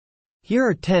Here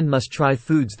are 10 must-try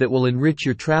foods that will enrich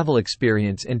your travel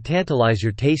experience and tantalize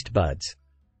your taste buds.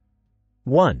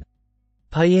 1.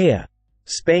 Paella.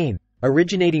 Spain.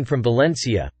 Originating from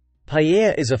Valencia,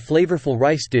 paella is a flavorful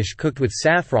rice dish cooked with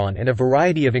saffron and a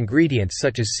variety of ingredients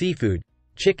such as seafood,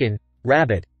 chicken,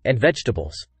 rabbit, and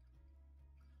vegetables.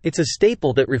 It's a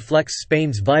staple that reflects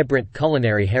Spain's vibrant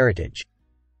culinary heritage.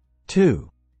 2.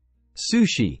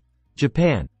 Sushi.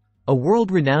 Japan. A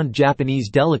world-renowned Japanese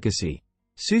delicacy,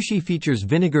 sushi features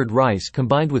vinegared rice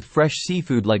combined with fresh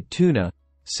seafood like tuna,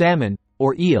 salmon,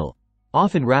 or eel,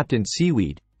 often wrapped in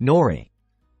seaweed, nori.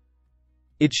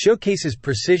 It showcases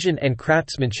precision and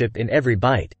craftsmanship in every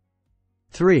bite.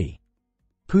 3.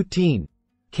 Poutine.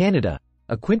 Canada.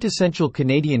 A quintessential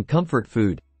Canadian comfort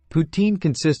food, poutine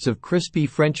consists of crispy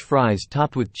French fries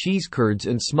topped with cheese curds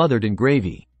and smothered in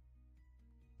gravy.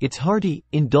 It's hearty,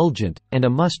 indulgent, and a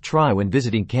must-try when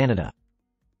visiting Canada.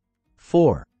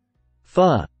 4.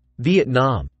 Pho.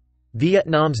 Vietnam.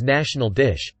 Vietnam's national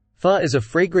dish, pho is a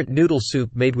fragrant noodle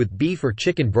soup made with beef or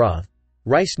chicken broth,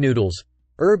 rice noodles,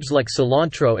 herbs like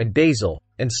cilantro and basil,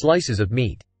 and slices of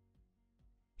meat.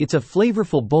 It's a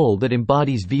flavorful bowl that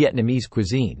embodies Vietnamese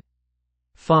cuisine.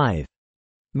 5.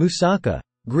 Moussaka.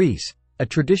 Greece. A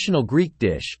traditional Greek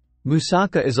dish,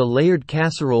 moussaka is a layered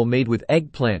casserole made with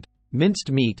eggplant, minced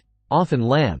meat, often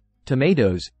lamb,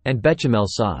 tomatoes, and bechamel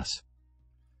sauce.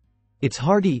 It's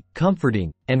hearty,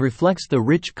 comforting, and reflects the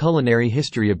rich culinary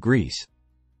history of Greece.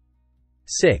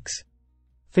 6.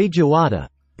 Feijoada.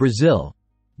 Brazil.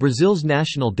 Brazil's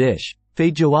national dish,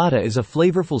 feijoada is a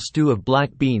flavorful stew of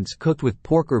black beans cooked with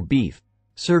pork or beef,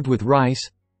 served with rice,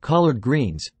 collard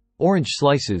greens, orange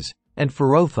slices, and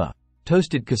farofa,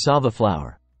 toasted cassava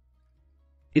flour.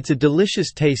 It's a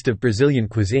delicious taste of Brazilian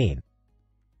cuisine.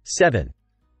 7.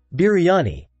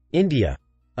 Biryani. India.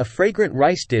 A fragrant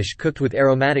rice dish cooked with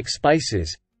aromatic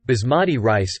spices, basmati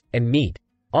rice, and meat,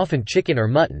 often chicken or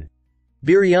mutton.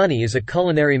 Biryani is a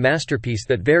culinary masterpiece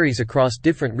that varies across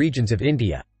different regions of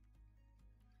India.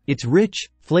 It's rich,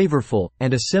 flavorful,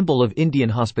 and a symbol of Indian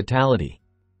hospitality.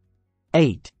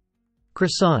 8.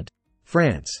 Croissant.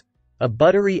 France. A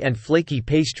buttery and flaky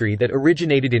pastry that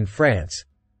originated in France,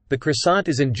 the croissant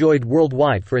is enjoyed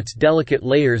worldwide for its delicate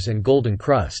layers and golden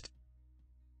crust.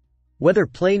 Whether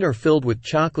plain or filled with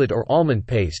chocolate or almond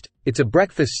paste, it's a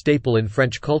breakfast staple in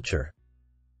French culture.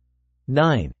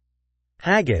 9.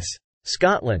 Haggis.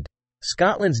 Scotland.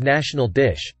 Scotland's national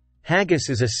dish, haggis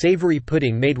is a savory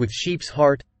pudding made with sheep's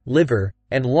heart, liver,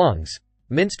 and lungs,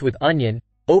 minced with onion,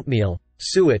 oatmeal,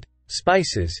 suet,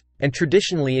 spices, and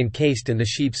traditionally encased in the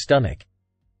sheep's stomach.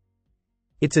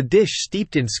 It's a dish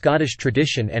steeped in Scottish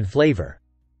tradition and flavor.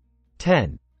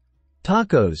 10.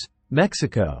 Tacos.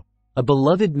 Mexico. A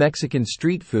beloved Mexican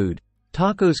street food,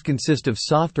 tacos consist of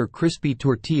soft or crispy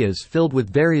tortillas filled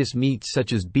with various meats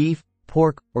such as beef,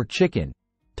 pork, or chicken,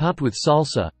 topped with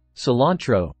salsa,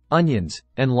 cilantro, onions,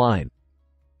 and lime.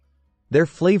 They're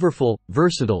flavorful,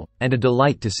 versatile, and a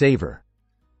delight to savor.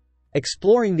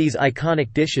 Exploring these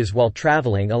iconic dishes while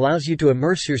traveling allows you to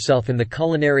immerse yourself in the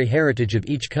culinary heritage of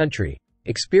each country,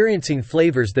 experiencing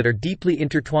flavors that are deeply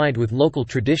intertwined with local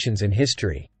traditions and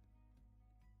history.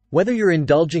 Whether you're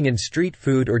indulging in street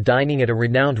food or dining at a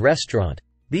renowned restaurant,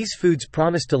 these foods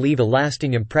promise to leave a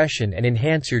lasting impression and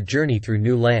enhance your journey through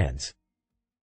new lands.